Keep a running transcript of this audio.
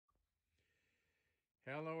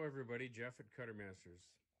Hello everybody, Jeff at Cutter Masters.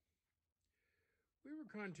 We were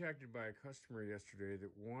contacted by a customer yesterday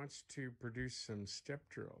that wants to produce some step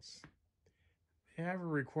drills. They have a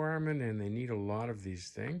requirement and they need a lot of these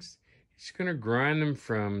things. He's going to grind them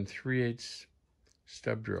from 3/8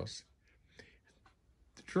 stub drills.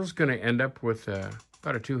 The drill's going to end up with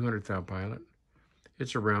about a 200 thou pilot.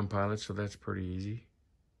 It's a round pilot, so that's pretty easy.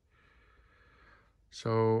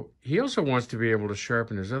 So he also wants to be able to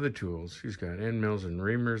sharpen his other tools. He's got end mills and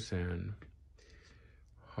reamers and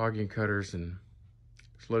hogging cutters and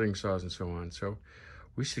slitting saws and so on. So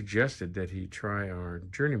we suggested that he try our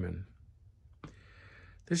Journeyman.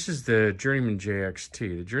 This is the Journeyman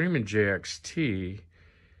JXT. The Journeyman JXT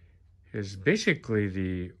is basically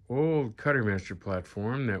the old Cutter Master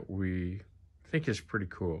platform that we think is pretty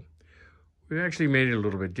cool. We've actually made it a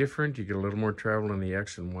little bit different. You get a little more travel on the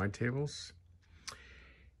X and Y tables.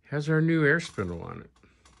 Has our new Air Spindle on it.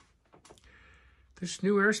 This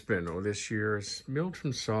new Air Spindle this year is milled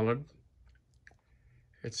from solid.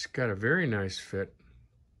 It's got a very nice fit.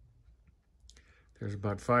 There's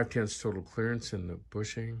about 5/10 total clearance in the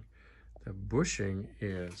bushing. The bushing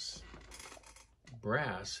is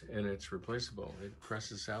brass and it's replaceable. It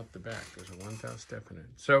presses out the back. There's a 1 thou step in it.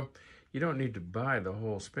 So you don't need to buy the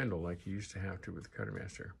whole spindle like you used to have to with the Cutter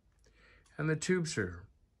Master. And the tubes are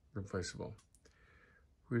replaceable.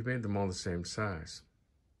 We've made them all the same size.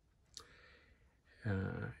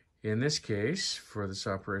 In this case, for this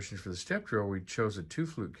operation for the step drill, we chose a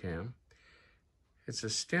 2-flute cam. It's a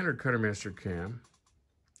standard Cutter Master cam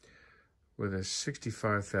with a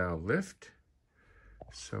 65 thou lift.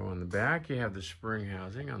 So on the back, you have the spring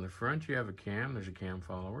housing. On the front, you have a cam. There's a cam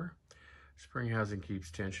follower. Spring housing keeps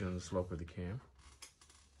tension on the slope of the cam.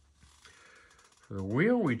 For the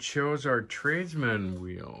wheel, we chose our Tradesman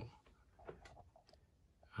wheel.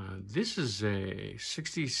 This is a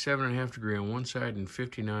 67.5 degree on one side and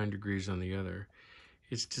 59 degrees on the other.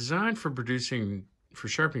 It's designed for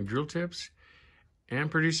sharpening drill tips and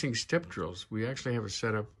producing step drills. We actually have a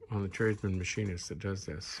setup on the Tradesman Machinist that does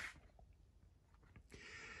this.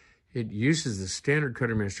 It uses the standard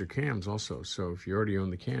Cutter Master cams also, so if you already own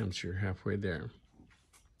the cams, you're halfway there.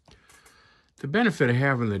 The benefit of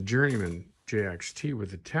having the Journeyman JXT with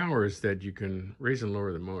the tower is that you can raise and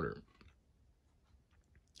lower the motor.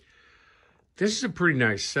 This is a pretty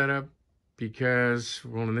nice setup because,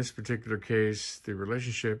 well, in this particular case, the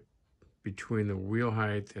relationship between the wheel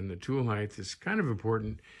height and the tool height is kind of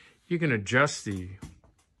important. You can adjust the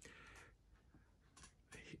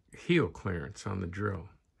heel clearance on the drill.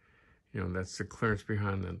 You know, that's the clearance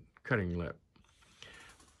behind the cutting lip.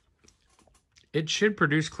 It should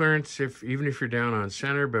produce clearance even if you're down on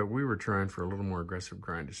center, but we were trying for a little more aggressive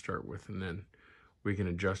grind to start with, and then we can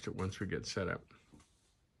adjust it once we get set up.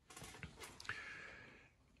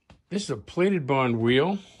 This is a plated bond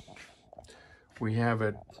wheel. We have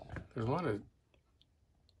it, there's a lot of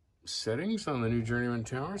settings on the new Journeyman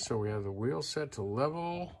tower. So we have the wheel set to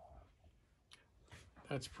level.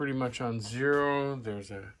 That's pretty much on 0.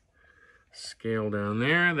 There's a scale down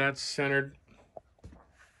there, that's centered.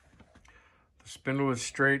 The spindle is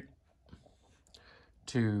straight.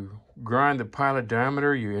 To grind the pilot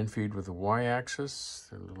diameter, you infeed with the y-axis.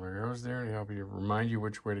 There are little arrows there to help you remind you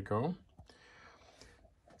which way to go.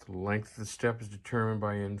 The length of the step is determined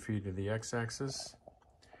by infeed to the x-axis.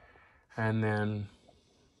 And then,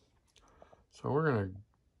 so we're going to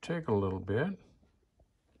take a little bit.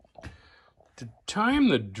 To time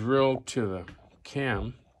the drill to the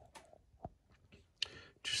cam,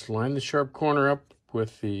 just line the sharp corner up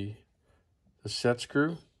with the set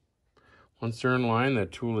screw. Once they're in line, the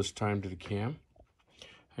tool is timed to the cam,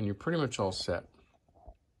 and you're pretty much all set.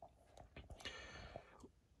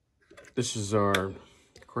 This is our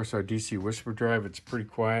DC whisper drive. It's pretty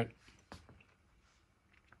quiet.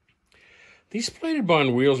 These plated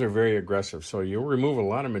bond wheels are very aggressive, so you'll remove a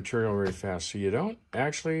lot of material very fast, so you don't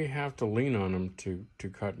actually have to lean on them to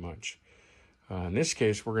cut much. In this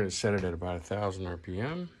case, we're going to set it at about 1,000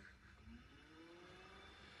 RPM.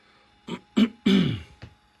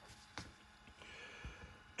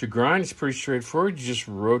 To grind, it's pretty straightforward. You just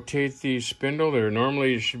rotate the spindle.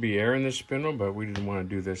 Normally should be air in this spindle, but we didn't want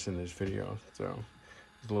to do this in this video, so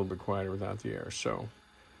it's a little bit quieter without the air. So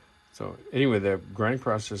anyway, the grinding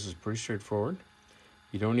process is pretty straightforward.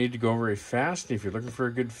 You don't need to go very fast. If you're looking for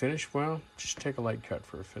a good finish, well, just take a light cut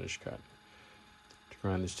for a finish cut. To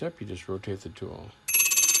grind the step, you just rotate the tool.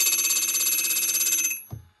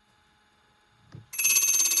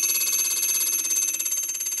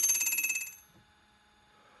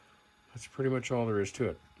 That's pretty much all there is to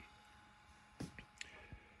it.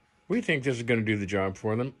 We think this is going to do the job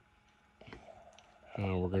for them.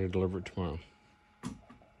 We're going to deliver it tomorrow.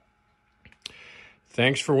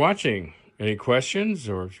 Thanks for watching. Any questions,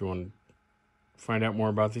 or if you want to find out more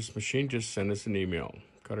about this machine, just send us an email,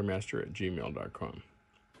 cuttermaster@gmail.com.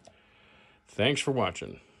 Thanks for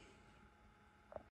watching.